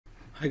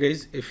Hi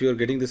guys, if you are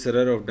getting this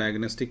error of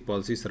Diagnostic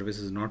Policy Service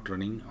is not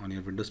running on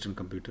your Windows 10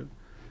 computer,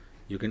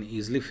 you can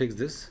easily fix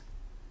this.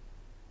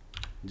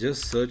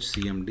 Just search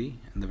CMD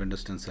in the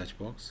Windows 10 search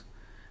box,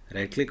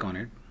 right click on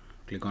it,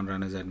 click on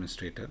Run as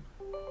Administrator.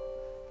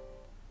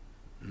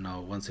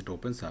 Now once it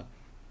opens up,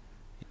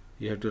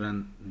 you have to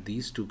run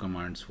these two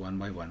commands one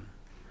by one.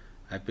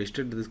 I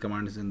pasted these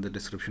commands in the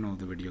description of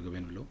the video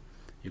given below.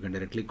 You can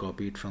directly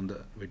copy it from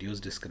the video's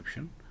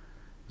description.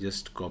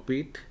 Just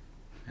copy it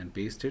and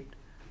paste it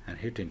and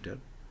hit enter,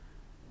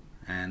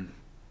 and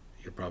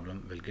your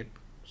problem will get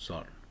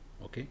solved.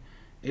 Okay,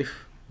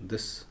 if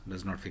this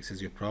does not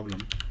fixes your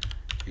problem,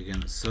 you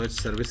can search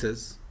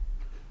services.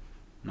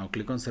 Now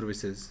click on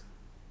services,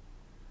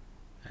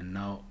 and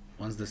now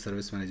once the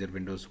service manager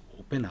windows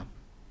open up,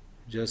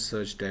 just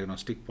search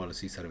Diagnostic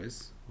Policy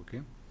Service.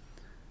 Okay,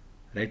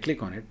 right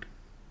click on it,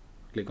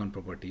 click on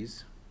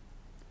properties.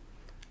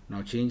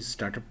 Now change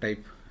startup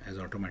type as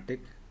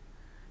automatic,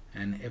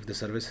 and if the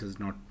service is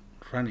not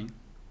running,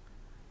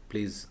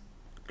 please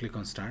click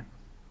on start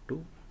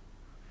to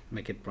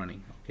make it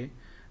running. Okay,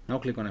 now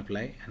click on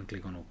apply and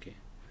click on OK.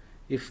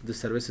 If the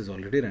service is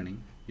already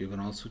running, you can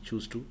also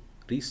choose to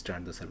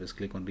restart the service.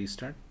 Click on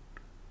restart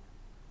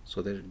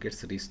so that it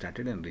gets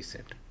restarted and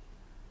reset,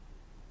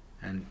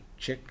 and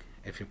check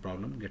if your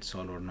problem gets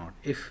solved or not.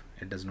 If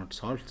it does not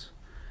solve,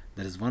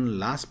 there is one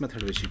last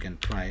method which you can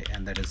try,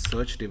 and that is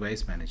search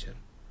device manager.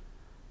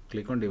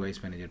 Click on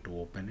device manager to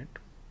open it.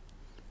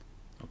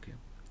 Okay,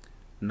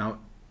 now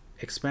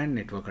expand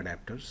network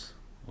adapters.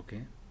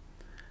 Okay,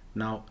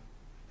 now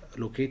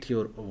locate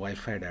your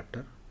Wi-Fi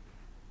adapter.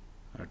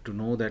 To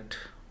know that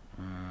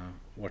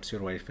what's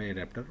your Wi-Fi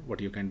adapter,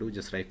 what you can do,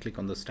 just right click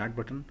on the start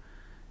button,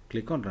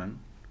 click on run,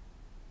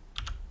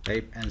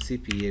 type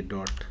ncpa.cpl,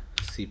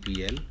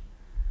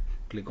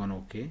 click on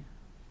OK.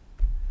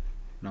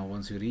 Now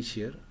once you reach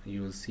here,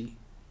 you will see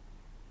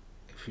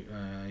if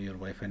your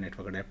Wi-Fi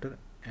network adapter,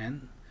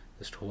 and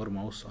just hover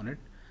mouse on it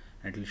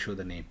and it will show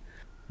the name.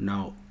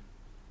 Now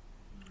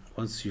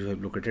once you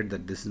have located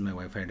that this is my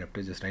Wi-Fi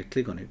adapter, just right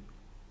click on it,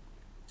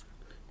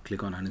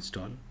 click on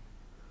uninstall,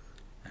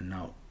 and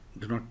now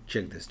do not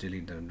check this,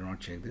 delete the, do not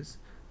check this.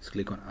 Just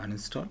click on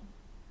uninstall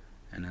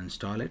and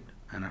install it,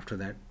 and after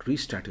that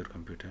restart your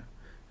computer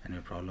and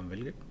your problem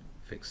will get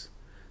fixed.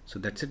 So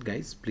that's it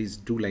guys. Please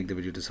do like the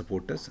video to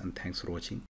support us, and thanks for watching.